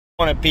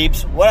Morning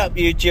peeps, what up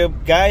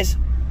YouTube? Guys,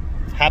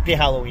 happy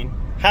Halloween.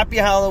 Happy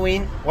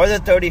Halloween. We're the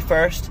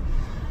 31st.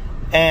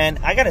 And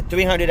I got a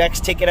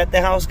 300X ticket at the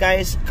house,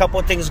 guys.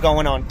 Couple things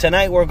going on.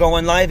 Tonight we're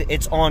going live.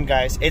 It's on,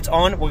 guys. It's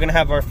on. We're going to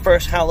have our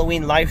first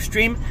Halloween live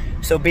stream.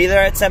 So be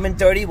there at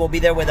 7:30. We'll be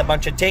there with a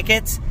bunch of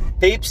tickets.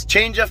 Peeps,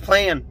 change of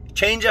plan.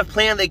 Change of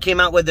plan. They came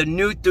out with a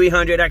new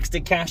 300X to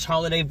cash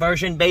holiday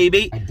version,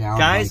 baby.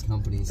 Guys,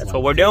 that's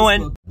what we're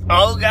doing.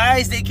 Oh,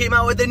 guys, they came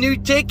out with the new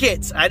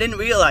tickets. I didn't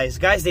realize.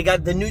 Guys, they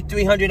got the new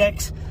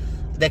 300X,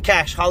 the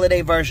cash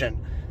holiday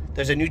version.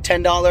 There's a new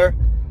 $10, $5,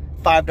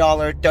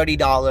 $30,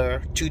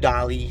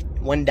 $2,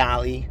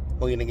 $1. We're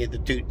going to get the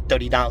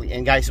 $30.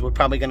 And, guys, we're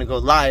probably going to go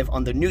live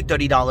on the new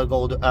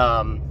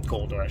 $30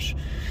 Gold Rush.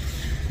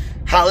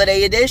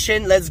 Holiday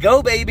edition. Let's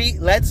go, baby.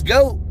 Let's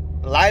go.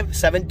 Live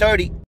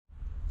 7:30.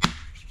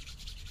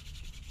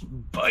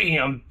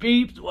 Bam,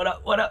 peeps. What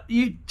up,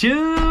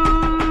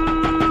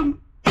 YouTube?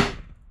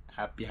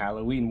 Happy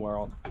Halloween,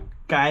 world.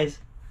 Guys,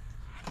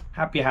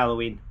 happy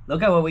Halloween.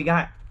 Look at what we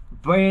got.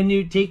 Brand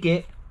new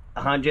ticket.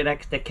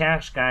 100X to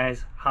cash,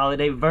 guys.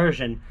 Holiday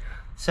version.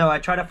 So I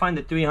tried to find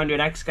the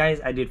 300X,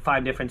 guys. I did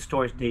 5 different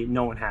stores.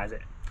 No one has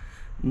it.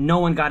 No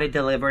one got it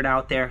delivered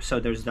out there. So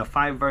there's the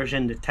 5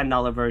 version, the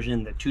 $10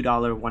 version, the $2,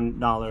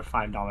 $1,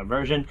 $5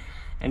 version.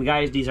 And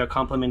guys, these are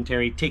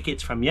complimentary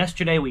tickets from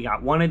yesterday. We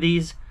got 1 of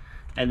these.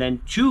 And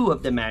then 2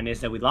 of the madness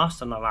that we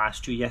lost on the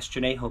last 2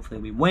 yesterday. Hopefully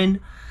we win.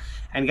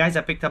 And guys,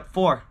 I picked up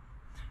 4.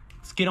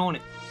 Let's get on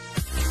it.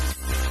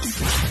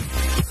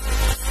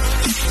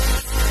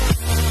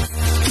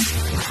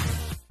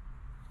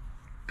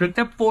 Picked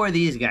up 4 of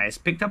these, guys.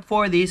 Picked up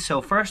 4 of these.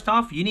 So first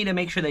off, you need to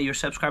make sure that you're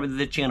subscribed to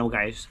the channel,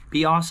 guys.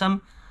 Be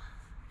awesome.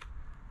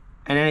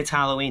 And then it's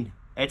Halloween.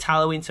 It's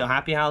Halloween, so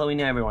happy Halloween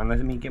to everyone. Let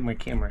me get my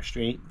camera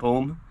straight.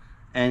 Boom.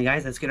 And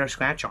guys, let's get our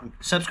scratch on.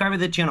 Subscribe to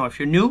the channel. If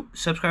you're new,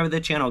 subscribe to the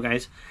channel,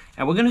 guys.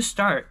 And we're going to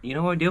start. You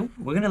know what we'll do?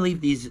 We're going to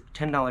leave these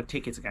 $10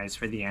 tickets, guys,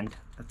 for the end.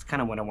 That's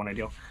kind of what I want to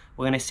do.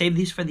 We're going to save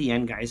these for the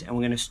end, guys. And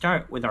we're going to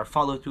start with our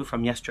follow-through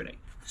from yesterday.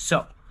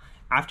 So,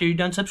 after you're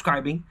done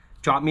subscribing,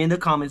 drop me in the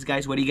comments,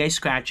 guys. What are you guys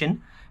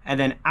scratching? And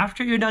then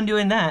after you're done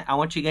doing that, I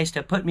want you guys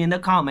to put me in the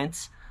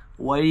comments.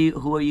 Who are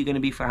you going to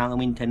be for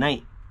Halloween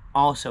tonight?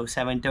 Also,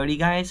 7:30,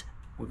 guys.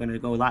 We're going to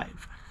go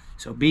live.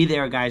 So be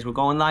there, guys. We're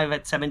going live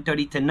at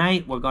 7:30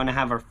 tonight. We're going to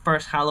have our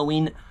first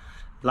Halloween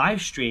live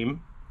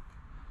stream.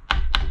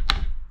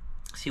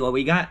 See what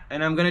we got.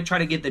 And I'm going to try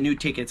to get the new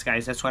tickets,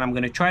 guys. That's what I'm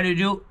going to try to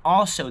do.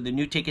 Also, the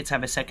new tickets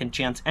have a second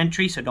chance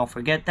entry, so don't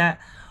forget that.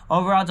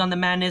 Over odds on the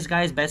madness,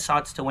 guys. Best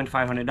odds to win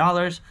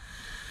 $500.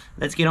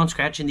 Let's get on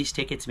scratching these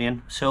tickets,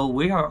 man. So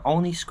we are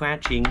only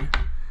scratching.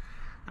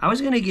 I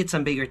was going to get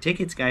some bigger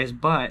tickets, guys,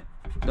 but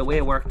the way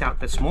it worked out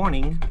this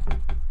morning,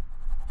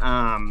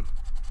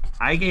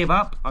 I gave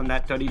up on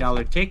that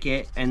 $30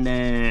 ticket, and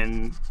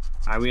then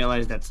I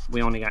realized that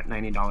we only got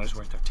 $90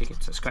 worth of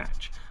tickets to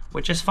scratch,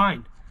 which is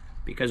fine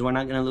because we're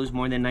not going to lose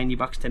more than 90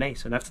 bucks today,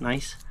 so that's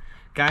nice.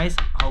 Guys,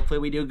 hopefully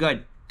we do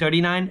good.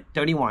 39,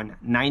 31,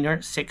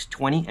 9er, 6,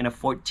 20, and a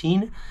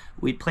 14.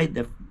 We played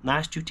the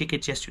last 2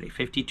 tickets yesterday,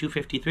 52,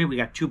 53. We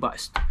got 2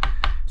 busts.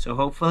 So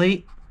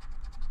hopefully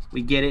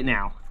we get it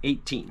now.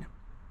 18.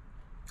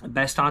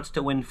 Best odds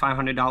to win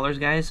 $500,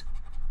 guys.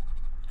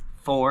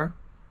 4.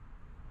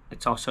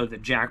 It's also the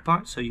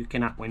jackpot, so you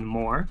cannot win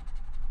more.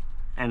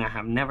 And I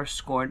have never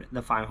scored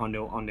the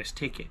 500 on this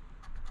ticket.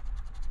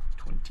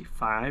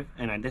 25.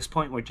 And at this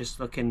point, we're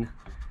just looking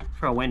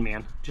for a win,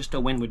 man. Just a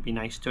win would be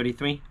nice.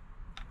 33.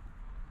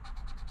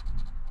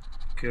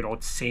 Good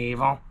old save.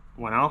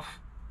 1 off.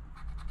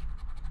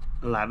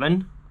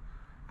 11.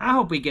 I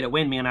hope we get a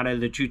win, man, out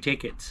of the 2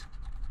 tickets.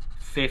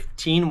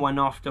 15. 1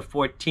 off to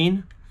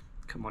 14.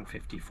 Come on,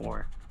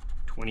 54.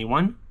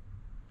 21.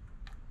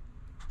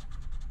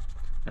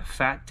 The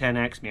fat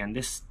 10X, man.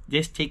 This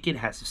ticket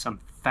has some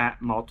fat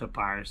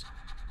multipliers.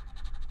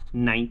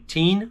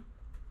 19.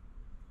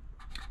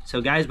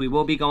 So, guys, we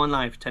will be going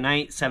live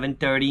tonight,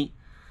 7:30.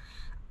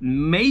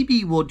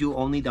 Maybe we'll do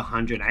only the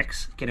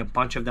 100X. Get a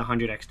bunch of the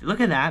 100X.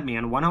 Look at that,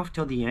 man. 1 off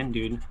till the end,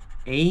 dude.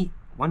 8.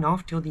 1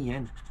 off till the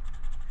end.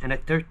 And a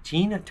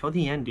 13 till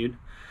the end, dude.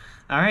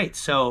 All right,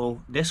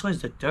 so this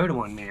was the 3rd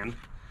one, man.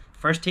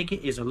 First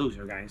ticket is a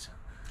loser, guys.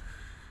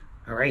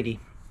 Alrighty.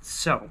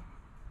 So,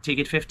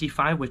 ticket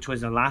 55, which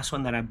was the last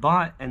one that I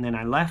bought, and then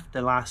I left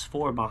the last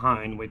 4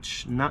 behind,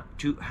 which not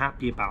too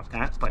happy about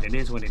that, but it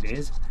is what it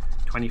is.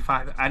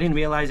 25. I didn't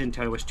realize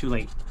until it was too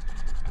late.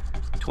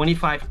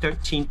 25,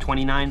 13,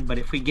 29, but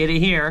if we get it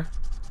here,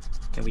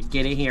 can we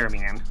get it here,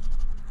 man?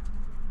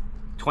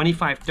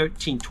 25,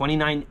 13,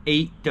 29,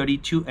 8,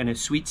 32, and a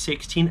sweet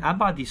 16. I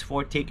bought these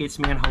 4 tickets,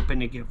 man, hoping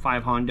to get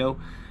 5 hondo.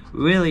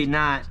 Really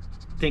not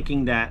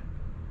thinking that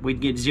we'd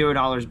get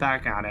 $0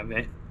 back out of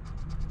it.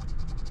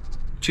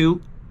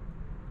 2.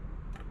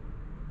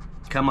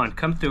 Come on,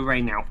 come through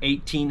right now.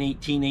 18,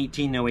 18,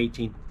 18, no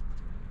 18.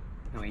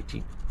 No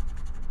 18.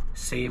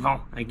 Save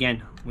on.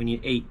 Again, we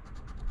need 8.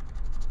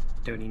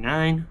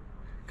 39.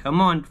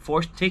 Come on,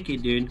 4th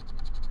ticket, dude.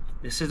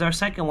 This is our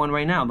 2nd one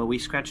right now, but we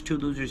scratched 2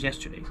 losers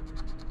yesterday.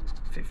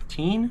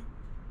 15.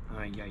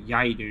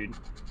 Ay, dude.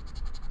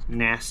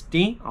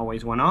 Nasty.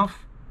 Always one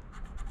off.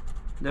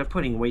 They're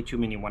putting way too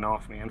many one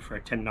off, man, for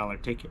a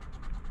 $10 ticket.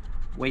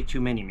 Way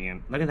too many,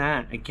 man. Look at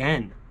that.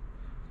 Again.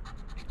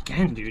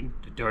 Again, dude.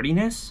 The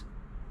dirtiness.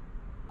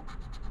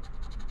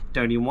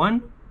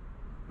 31.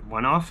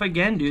 One off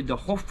again, dude. The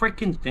whole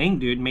freaking thing,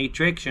 dude.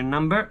 Matrix, your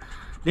number.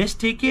 This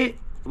ticket,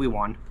 we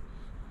won.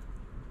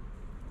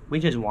 We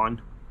just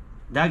won.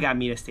 That got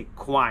me to stay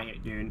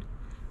quiet, dude.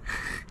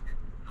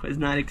 Was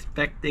not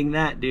expecting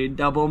that, dude.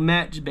 Double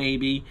match,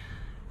 baby.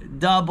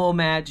 Double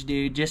match,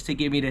 dude. Just to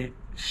get me to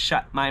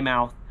shut my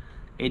mouth.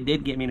 It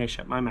did get me to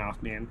shut my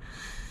mouth, man.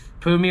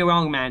 Prove me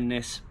wrong,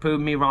 madness.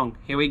 Prove me wrong.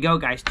 Here we go,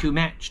 guys. Two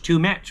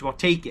match. We'll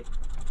take it.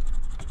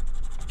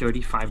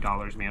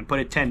 $35, man. Put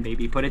a 10,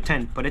 baby. Put a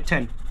 10. Put a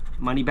 10.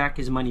 Money back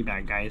is money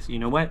back, guys. You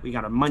know what? We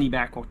got our money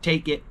back. We'll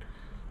take it.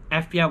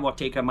 F yeah, we'll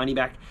take our money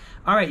back.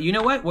 All right, you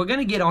know what? We're going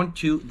to get on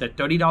to the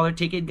 $30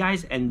 ticket,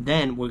 guys, and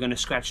then we're going to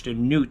scratch the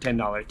new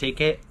 $10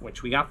 ticket,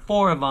 which we got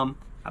 4 of them.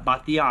 I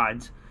bought the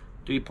odds,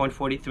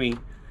 3.43.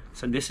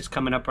 So this is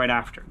coming up right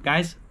after.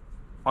 Guys,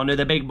 on to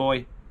the big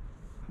boy.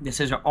 This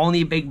is our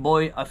only big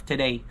boy of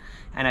today.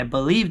 And I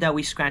believe that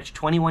we scratched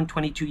 21,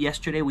 22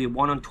 yesterday. We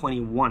won on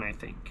 21, I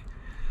think.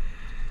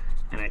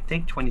 And I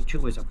think 22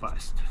 was a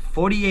bust.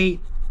 48,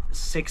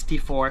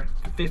 64,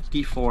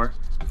 54,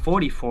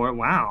 44.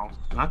 Wow,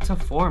 lots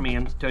of 4,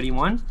 man.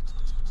 31,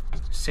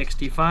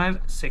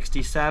 65,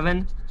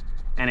 67,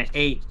 and an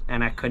 8.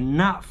 And I could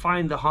not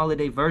find the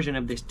holiday version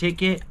of this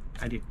ticket.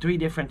 I did 3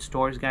 different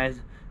stores, guys.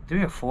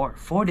 3 or 4.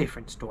 4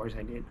 different stores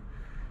I did.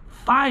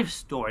 5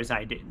 stores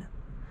I did.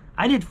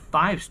 I did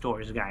 5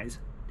 stores, guys.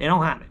 They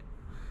don't have it.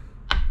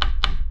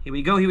 Here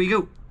we go, here we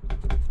go.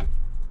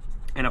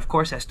 And of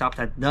course I stopped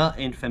at the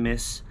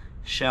infamous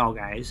shell,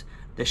 guys.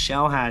 The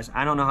shell has,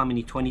 I don't know how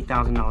many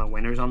 $20,000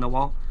 winners on the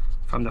wall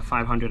from the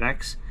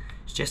 500X.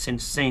 It's just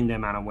insane the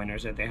amount of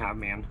winners that they have,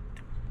 man.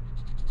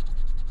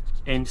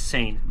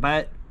 Insane.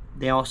 But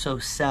they also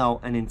sell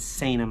an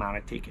insane amount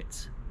of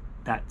tickets.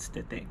 That's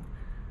the thing.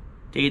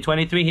 Ticket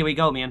 23, here we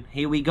go, man.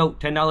 Here we go.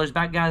 $10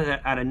 back, guys,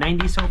 out of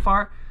 90 so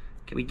far.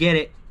 Can we get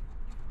it?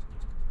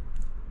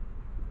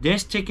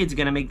 This ticket's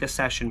going to make the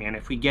session, man.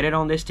 If we get it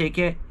on this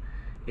ticket,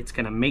 it's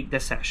going to make the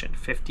session.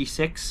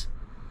 56.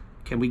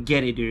 Can we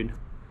get it, dude?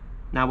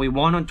 Now, we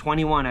won on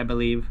 21, I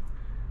believe.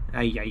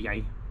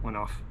 Ay. One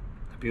off.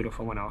 A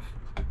beautiful one off.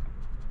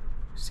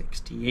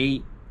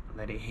 68.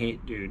 Let it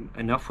hit, dude.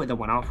 Enough with the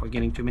one off. We're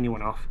getting too many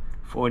one off.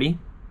 40.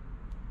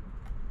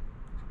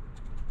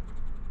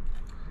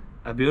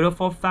 A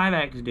beautiful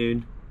 5X,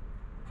 dude.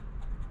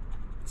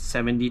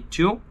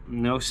 72.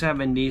 No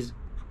 70s.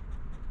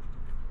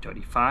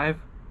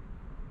 35.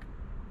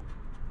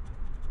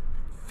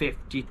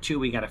 52.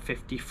 We got a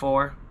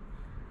 54.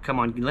 Come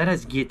on, let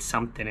us get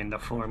something in the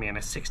floor, man.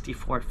 A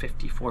 64,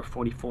 54,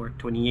 44,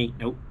 28.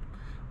 Nope.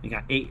 We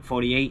got 8,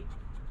 48.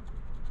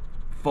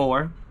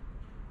 4.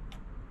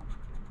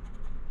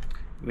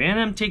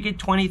 Random ticket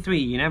 23.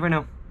 You never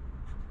know.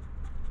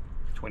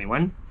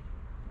 21.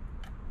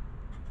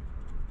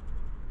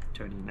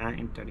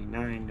 39,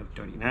 39, no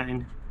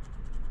 39.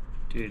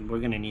 Dude, we're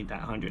going to need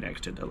that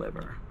 100X to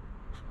deliver.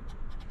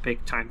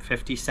 Big time.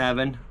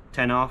 57.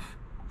 10 off.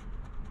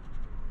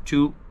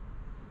 2.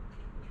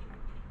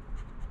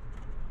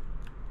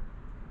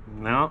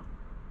 No.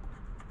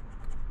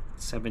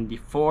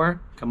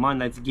 74. Come on,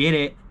 let's get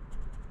it.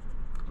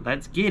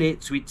 Let's get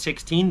it. Sweet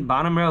 16.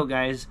 Bottom row,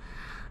 guys.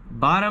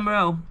 Bottom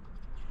row.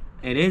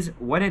 It is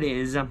what it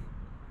is. Can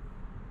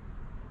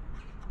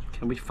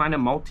we find a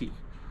multi?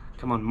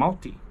 Come on,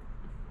 multi.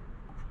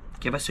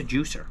 Give us a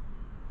juicer.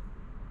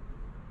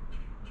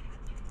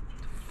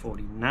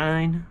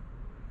 49.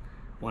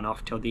 One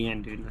off till the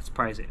end, dude. Let's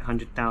price it.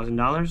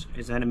 $100,000.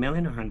 Is that a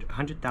million or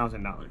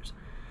 $100,000?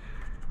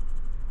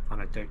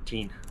 On a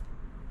 13.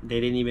 They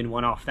didn't even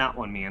one off that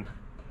one, man.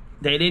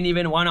 They didn't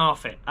even one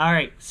off it. All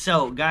right,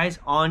 so guys,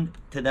 on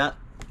to the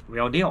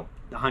real deal.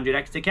 The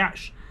 100X to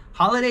cash.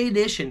 Holiday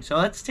edition. So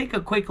let's take a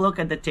quick look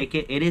at the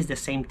ticket. It is the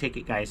same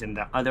ticket, guys, in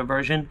the other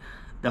version.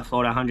 The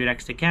Florida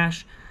 100X to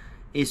cash.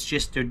 It's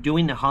just they're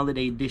doing the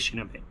holiday edition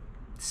of it.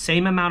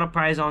 Same amount of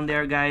prize on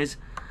there, guys.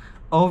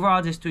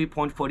 Overall, just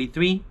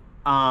 3.43.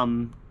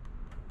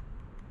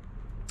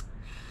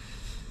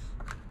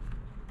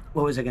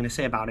 What was I going to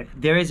say about it?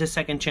 There is a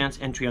second chance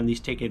entry on these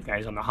tickets,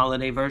 guys, on the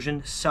holiday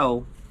version.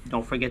 So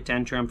don't forget to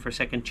enter them for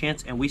second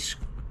chance. And we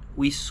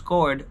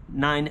scored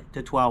 9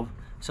 to 12.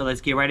 So let's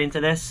get right into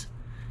this.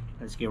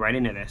 Let's get right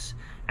into this.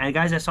 And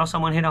guys, I saw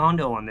someone hit a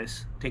Hondo on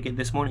this ticket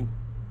this morning.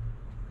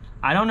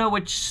 I don't know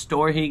which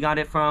store he got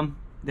it from.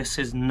 This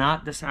is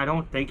not this. I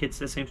don't think it's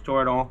the same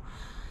store at all.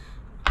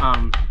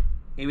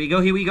 Here we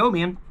go,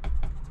 man.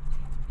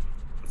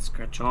 Let's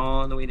scratch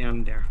all the way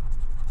down there.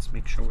 Let's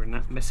make sure we're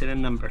not missing a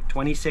number.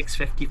 26,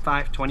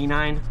 55,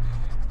 29,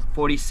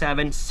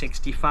 47,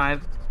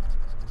 65,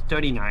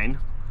 39.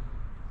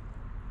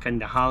 Can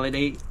the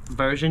holiday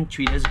version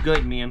treat us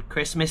good, man?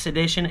 Christmas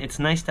edition. It's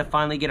nice to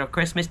finally get our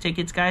Christmas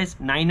tickets, guys.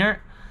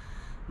 Niner,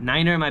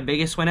 my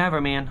biggest one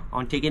ever, man.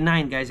 On ticket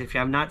 9, guys. If you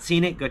have not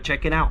seen it, go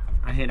check it out.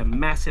 I hit a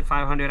massive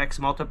 500x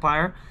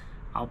multiplier.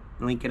 I'll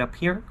link it up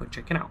here. Go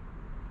check it out.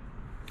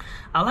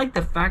 I like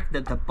the fact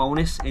that the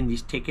bonus in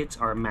these tickets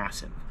are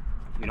massive.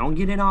 You don't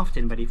get it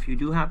often, but if you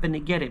do happen to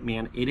get it,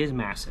 man, it is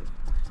massive.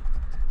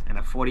 And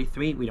a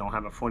 43, we don't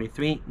have a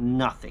 43,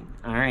 nothing.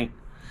 All right.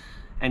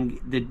 And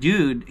the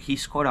dude, he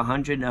scored a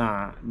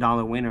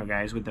 $100 winner,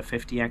 guys, with the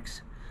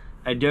 50x.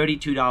 A dirty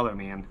 $2,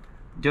 man.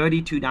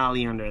 Dirty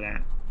 $2 under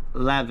that.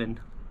 11.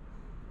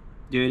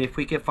 Dude, if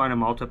we could find a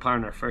multiplier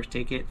on our first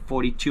ticket,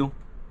 42.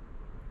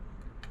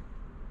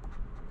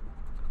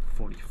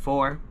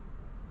 44.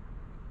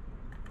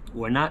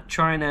 We're not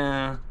trying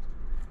to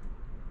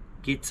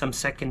get some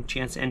second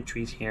chance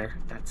entries here.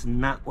 That's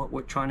not what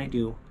we're trying to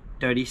do.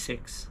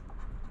 36.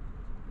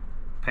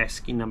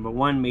 Pesky number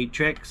 1,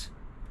 Matrix.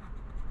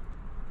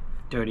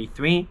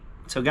 33.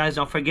 So guys,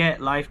 don't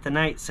forget, live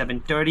tonight,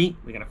 7:30.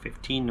 We got a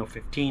 15, no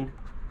 15.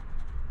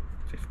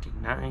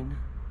 59.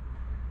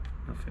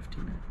 No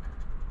 59.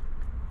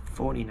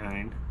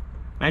 49.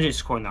 Imagine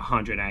scoring the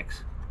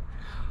 100x.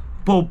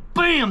 Boom,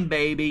 bam,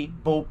 baby.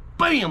 Boom,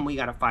 bam, we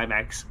got a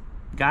 5x.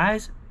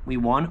 Guys, we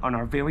won on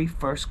our very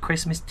first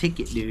Christmas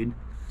ticket, dude.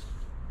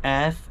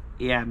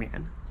 Yeah,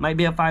 man. Might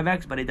be a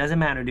 5x, but it doesn't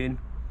matter, dude.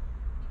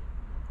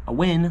 A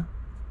win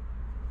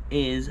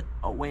is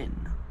a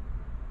win.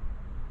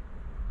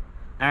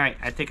 Alright,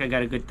 I think I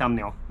got a good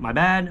thumbnail. My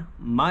bad,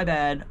 my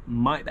bad,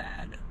 my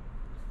bad.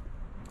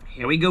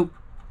 Here we go.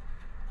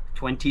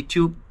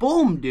 22.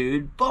 Boom,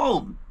 dude.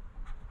 Boom.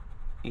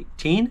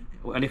 18.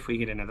 What if we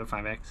get another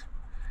 5x?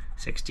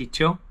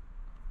 62.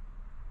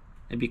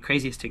 It'd be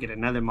craziest to get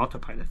another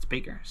multiplier that's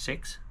bigger.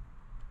 6.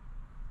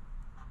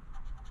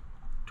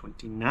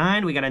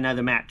 29. We got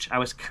another match. I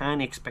was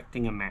kind of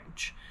expecting a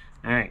match.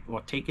 Alright,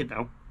 we'll take it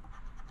though.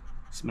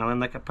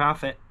 Smelling like a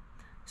profit.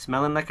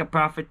 Smelling like a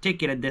profit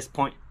ticket at this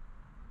point.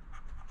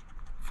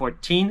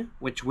 14,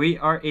 which we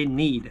are in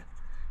need.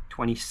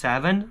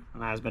 27,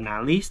 last but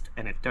not least,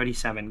 and at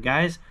 37,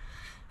 guys.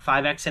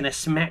 5x and a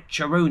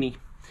smatcheroni.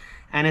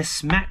 And a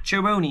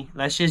smatcheroni.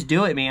 Let's just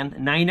do it, man.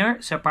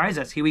 Niner, surprise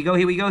us. Here we go,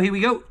 here we go, here we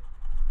go.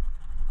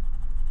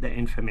 The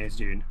infamous,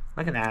 dude.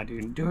 Look at that,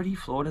 dude. Dirty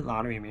Florida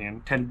lottery,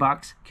 man. 10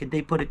 bucks. Could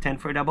they put a 10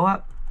 for a double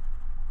up?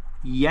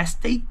 Yes,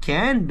 they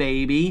can,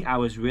 baby. I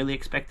was really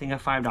expecting a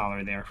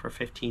 $5 there for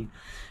 15.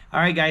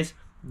 All right, guys.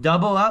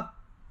 Double up.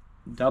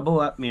 Double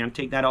up, man.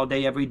 Take that all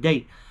day, every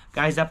day.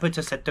 Guys, that puts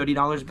us at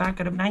 $30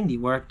 back out of 90.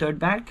 We're a third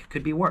back.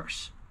 Could be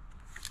worse.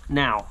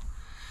 Now,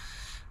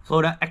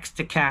 Florida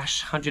extra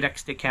cash. 100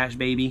 extra cash,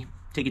 baby.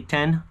 Ticket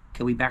 10.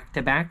 Can we back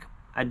to back?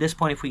 At this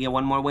point, if we get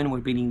one more win, we're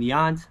beating the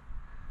odds.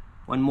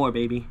 One more,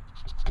 baby.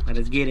 Let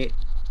us get it.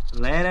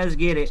 Let us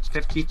get it.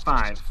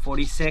 55,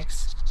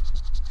 46,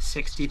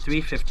 63,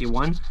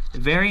 51.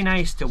 Very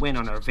nice to win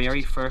on our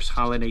very first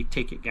holiday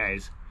ticket,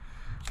 guys.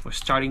 We're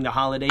starting the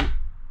holiday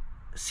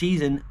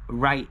season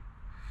right.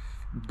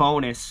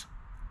 Bonus.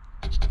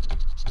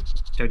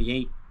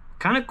 38.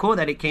 Kind of cool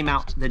that it came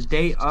out the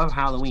day of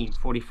Halloween.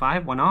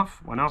 45, one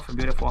off for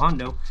beautiful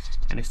Hondo.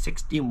 And a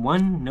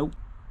 61, nope,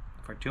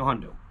 for 2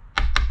 Hondo.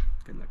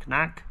 Good luck,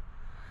 knock.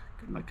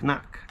 Good luck,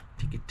 knock.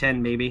 Ticket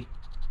 10, baby.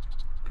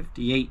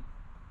 58.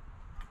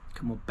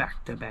 Come on,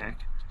 back to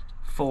back.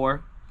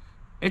 4.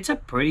 It's a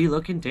pretty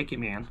looking ticket,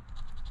 man.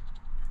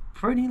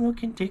 Pretty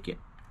looking ticket.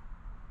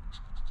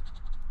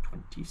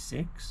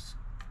 26.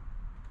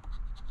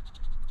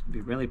 It'd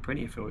be really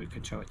pretty if we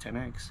could show a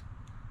 10x.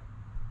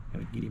 It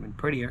would get even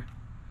prettier.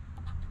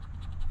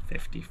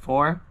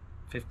 54.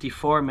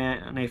 54,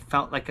 man, and it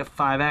felt like a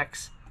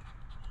 5x.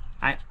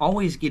 I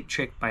always get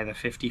tricked by the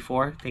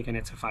 54, thinking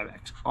it's a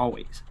 5x.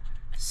 Always.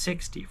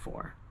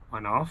 64.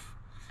 One off.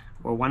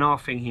 We're one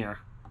offing here.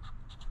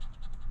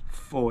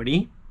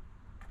 40.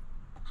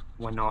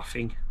 One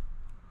offing.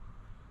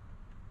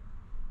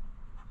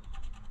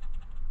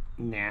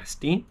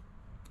 Nasty.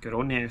 Good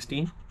old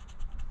nasty.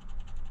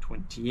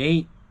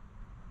 28.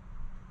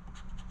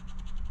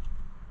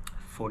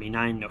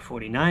 49 to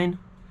 49.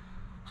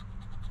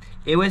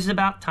 It was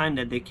about time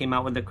that they came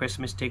out with the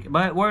Christmas ticket,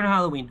 but we're in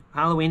Halloween.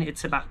 Halloween,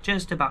 it's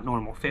just about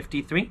normal.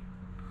 53.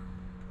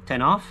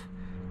 10 off.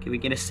 Can we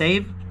get a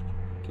save?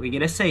 Can we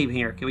get a save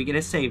here? Can we get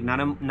a save? Not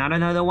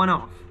another one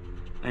off.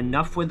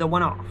 Enough with the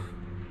one off.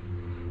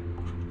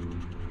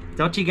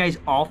 Don't you guys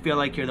all feel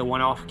like you're the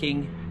one off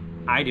king?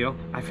 I do.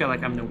 I feel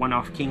like I'm the one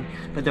off king.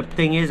 But the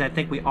thing is, I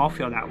think we all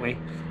feel that way.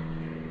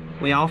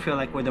 We all feel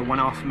like we're the one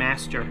off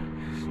master.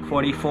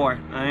 44.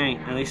 Alright,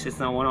 at least it's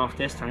not one off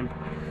this time.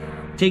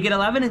 Ticket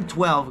 11 and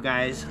 12,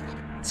 guys.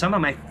 Some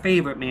of my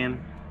favorite,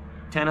 man.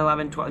 10,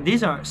 11, 12.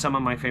 These are some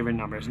of my favorite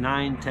numbers.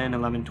 9, 10,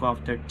 11, 12,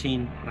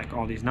 13. Like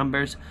all these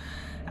numbers.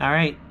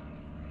 Alright.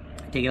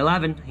 Ticket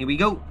 11. Here we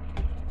go.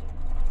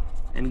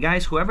 And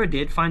guys, whoever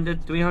did find the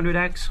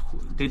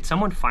 300X, did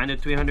someone find the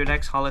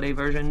 300X holiday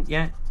version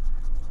yet?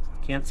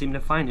 Can't seem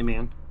to find it,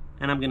 man.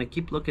 And I'm going to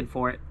keep looking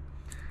for it.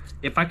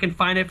 If I can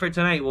find it for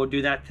tonight, we'll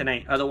do that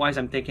tonight. Otherwise,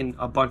 I'm thinking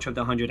a bunch of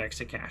the 100X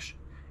to cash.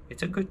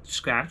 It's a good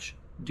scratch.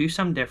 Do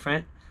something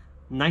different.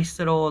 Nice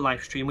little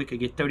live stream. We could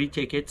get 30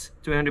 tickets,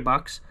 300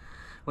 bucks.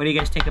 What do you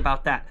guys think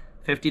about that?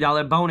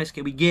 $50 bonus.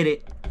 Can we get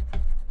it?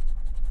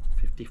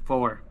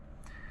 54.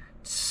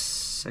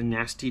 It's a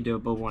nasty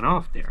double one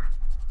off there.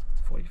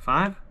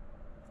 45.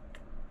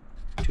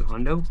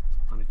 200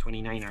 on a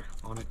 29er.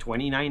 On a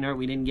 29er,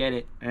 we didn't get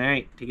it. All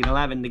right, ticket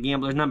 11, the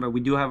gambler's number.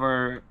 We do have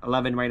our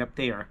 11 right up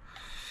there.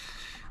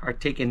 Our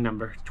ticket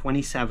number,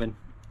 27.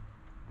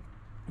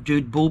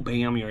 Dude, bull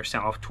bam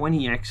yourself.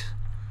 20x.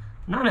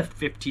 Not a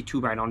 52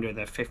 right under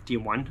the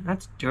 51.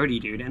 That's dirty,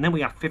 dude. And then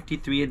we got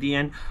 53 at the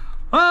end.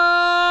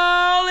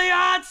 Holy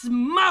hot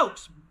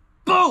smokes!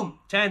 Boom!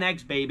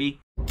 10x, baby.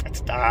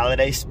 That's the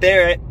holiday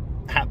spirit.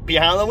 Happy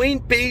Halloween,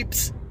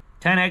 peeps.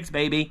 10x,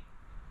 baby.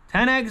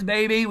 10x,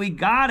 baby. We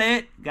got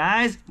it,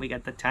 guys. We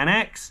got the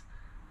 10x.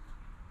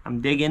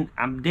 I'm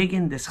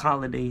digging this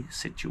holiday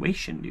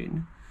situation,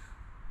 dude.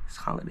 This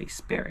holiday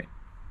spirit.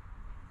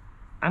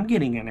 I'm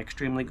getting an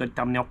extremely good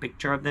thumbnail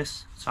picture of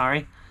this.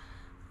 Sorry.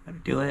 Gotta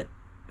do it.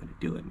 Gotta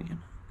do it,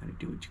 man. Gotta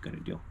do what you gotta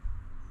do.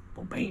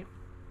 Boom, bam.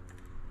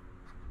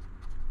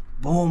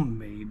 Boom,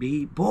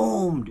 baby.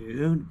 Boom,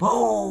 dude.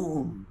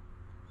 Boom.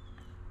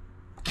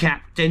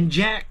 Captain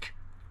Jack.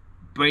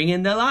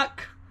 Bringing the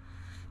luck.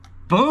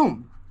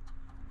 Boom.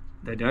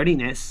 The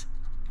dirtiness.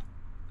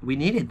 We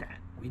needed that.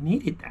 We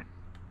needed that.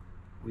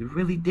 We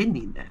really did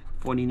need that.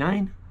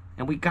 49.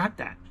 And we got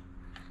that.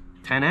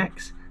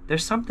 10x.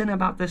 There's something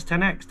about this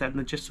 10x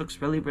that just looks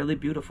really, really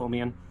beautiful,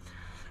 man.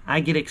 I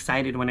get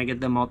excited when I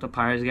get the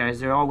multipliers, guys.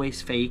 They're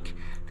always fake.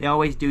 They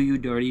always do you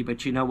dirty,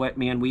 but you know what,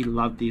 man? We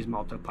love these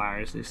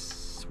multipliers.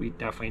 This, we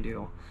definitely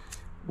do.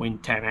 Win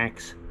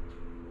 10x.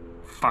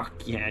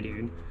 Fuck yeah,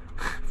 dude.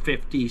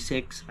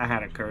 56. I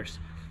had a curse.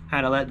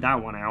 Had to let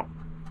that one out.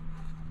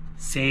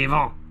 Save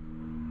on.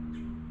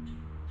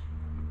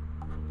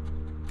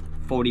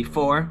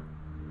 44.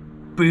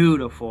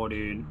 Beautiful,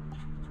 dude.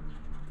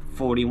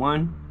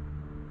 41.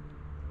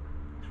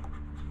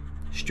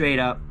 Straight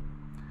up.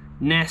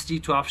 Nasty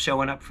 12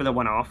 showing up for the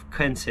one-off.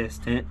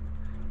 Consistent.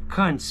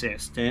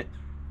 Consistent.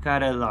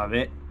 Gotta love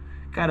it.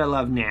 Gotta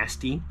love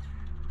nasty.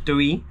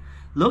 3.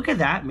 Look at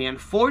that, man.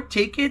 4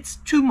 tickets,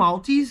 2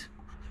 multis.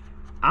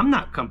 I'm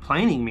not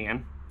complaining,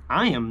 man.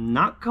 I am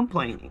not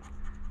complaining.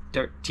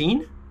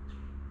 13.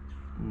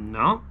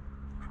 No.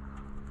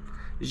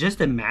 It's just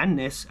the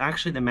madness.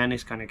 Actually, the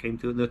madness kind of came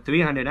through. The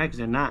 300x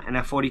and not. And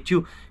at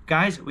 42.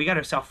 Guys, we got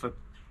ourselves a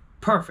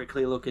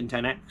perfectly looking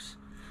 10x.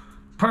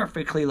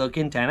 Perfectly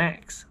looking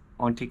 10x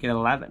on ticket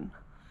 11.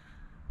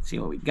 Let's see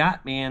what we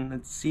got, man.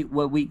 Let's see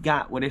what we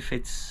got. What if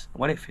it's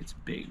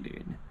big,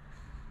 dude?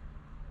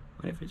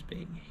 What if it's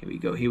big? Here we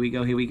go. Here we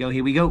go. Here we go.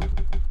 Here we go.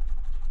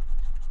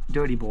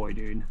 Dirty boy,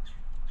 dude.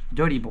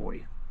 Dirty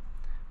boy.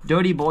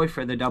 Dirty boy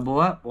for the double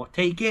up. We'll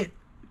take it.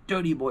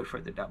 Dirty boy for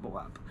the double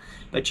up.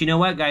 But you know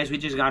what, guys? We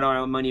just got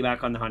our money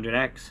back on the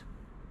 100x.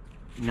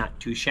 Not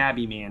too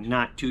shabby, man.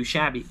 Not too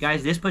shabby.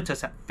 Guys, this puts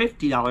us at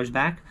 $50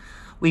 back.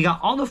 We got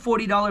all the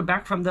 $40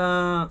 back from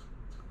the...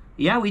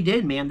 Yeah, we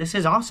did, man. This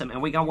is awesome.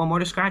 And we got one more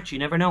to scratch. You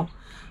never know.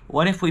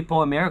 What if we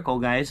pull a miracle,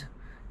 guys?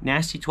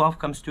 Nasty 12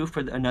 comes through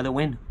for another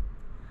win.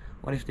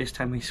 What if this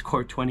time we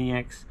score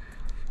 20x?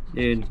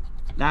 Dude,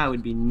 that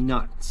would be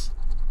nuts.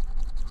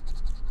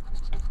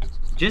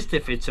 Just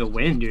if it's a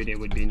win, dude, it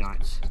would be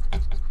nuts.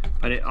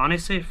 But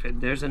honestly, if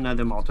there's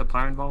another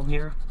multiplier involved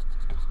here,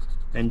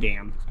 then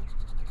damn.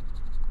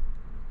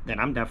 Then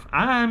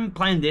I'm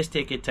playing this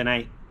ticket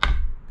tonight.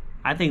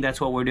 I think that's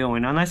what we're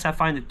doing. Unless I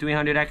find the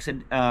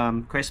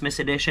 300x Christmas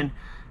edition.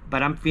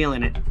 But I'm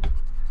feeling it.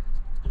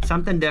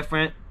 Something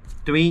different.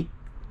 3.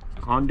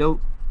 Hondo.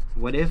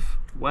 What if?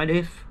 What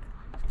if?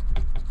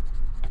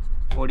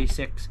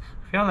 46.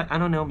 I feel like, I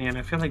don't know, man.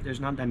 I feel like there's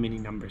not that many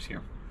numbers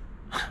here.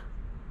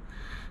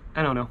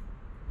 I don't know.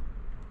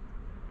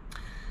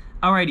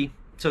 Alrighty.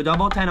 So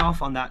double 10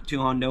 off on that 2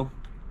 Hondo.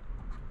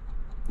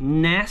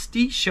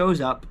 Nasty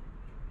shows up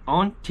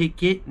on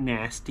ticket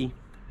nasty.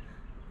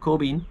 Cool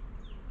bean.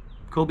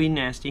 Cool bean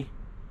nasty.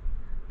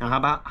 Now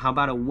how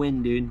about a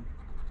win, dude?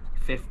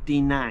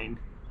 59.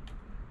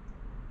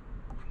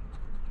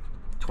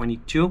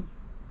 22.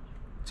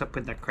 What's up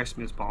with that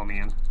Christmas ball,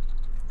 man?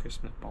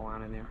 Christmas ball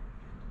out of there.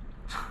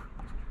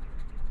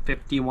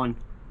 51.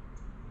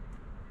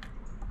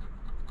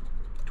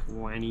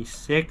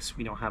 26.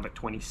 We don't have a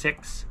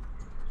 26.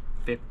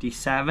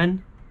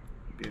 57.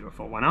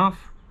 Beautiful one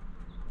off.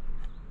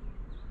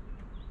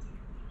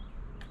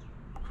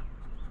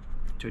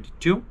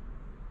 32.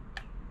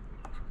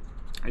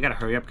 I gotta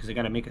hurry up because I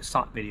gotta make a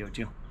SOT video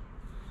too.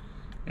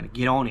 Gotta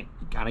get on it.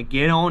 Gotta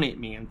get on it,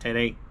 man,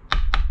 today.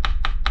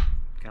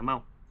 Come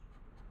on.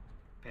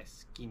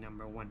 Pesky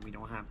number 1. We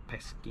don't have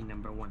pesky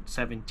number 1.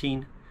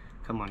 17.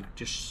 Come on,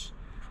 just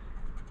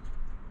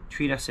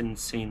treat us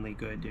insanely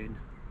good, dude.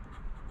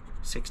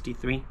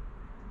 63.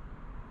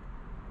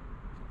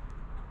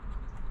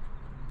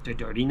 The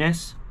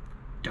dirtiness.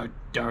 The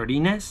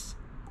dirtiness.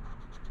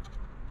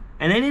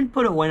 And they didn't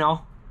put a win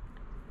all.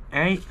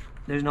 Alright?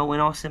 There's no win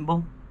all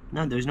symbol.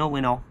 No, there's no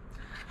win all.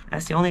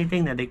 That's the only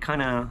thing that they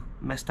kind of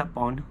messed up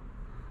on.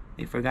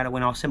 They forgot a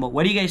win all symbol.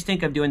 What do you guys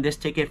think of doing this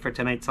ticket for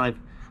tonight's live?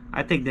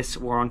 I think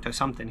we're onto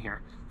something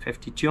here.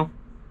 52.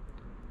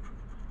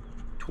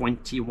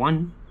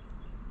 21.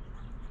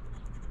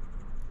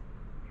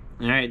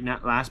 All right,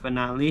 not last but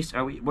not least,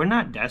 we're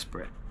not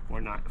desperate.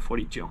 We're not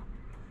 42.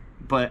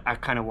 But I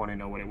kind of want to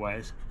know what it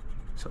was.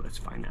 So let's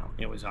find out.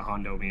 It was a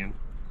Hondo, man.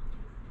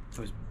 It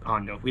was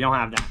Hondo. We don't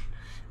have that.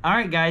 All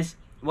right, guys.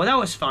 Well, that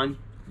was fun.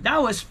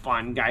 That was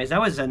fun, guys.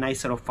 That was a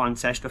nice little fun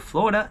session. The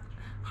Florida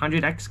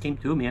 100X came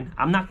through, man.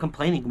 I'm not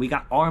complaining. We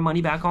got our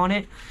money back on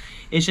it.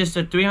 It's just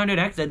a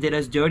 300X that did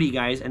us dirty,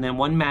 guys. And then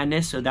one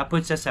madness. So that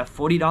puts us at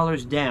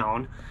 $40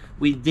 down.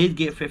 We did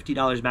get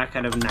 $50 back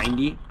out of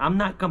 90. I'm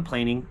not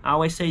complaining. I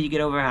always say you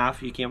get over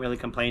half, you can't really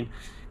complain.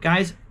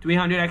 Guys,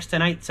 300X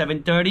tonight,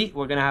 7:30.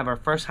 We're going to have our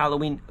first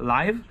Halloween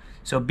live.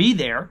 So be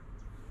there.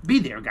 Be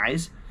there,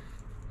 guys.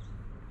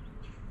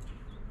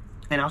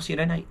 And I'll see you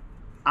tonight.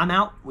 I'm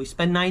out. We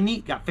spent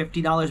 90, got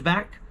 $50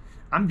 back.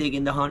 I'm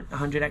digging the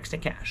 100X to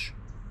cash.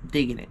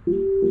 Digging it.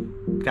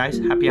 Guys,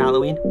 happy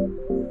Halloween.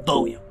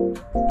 Booyah.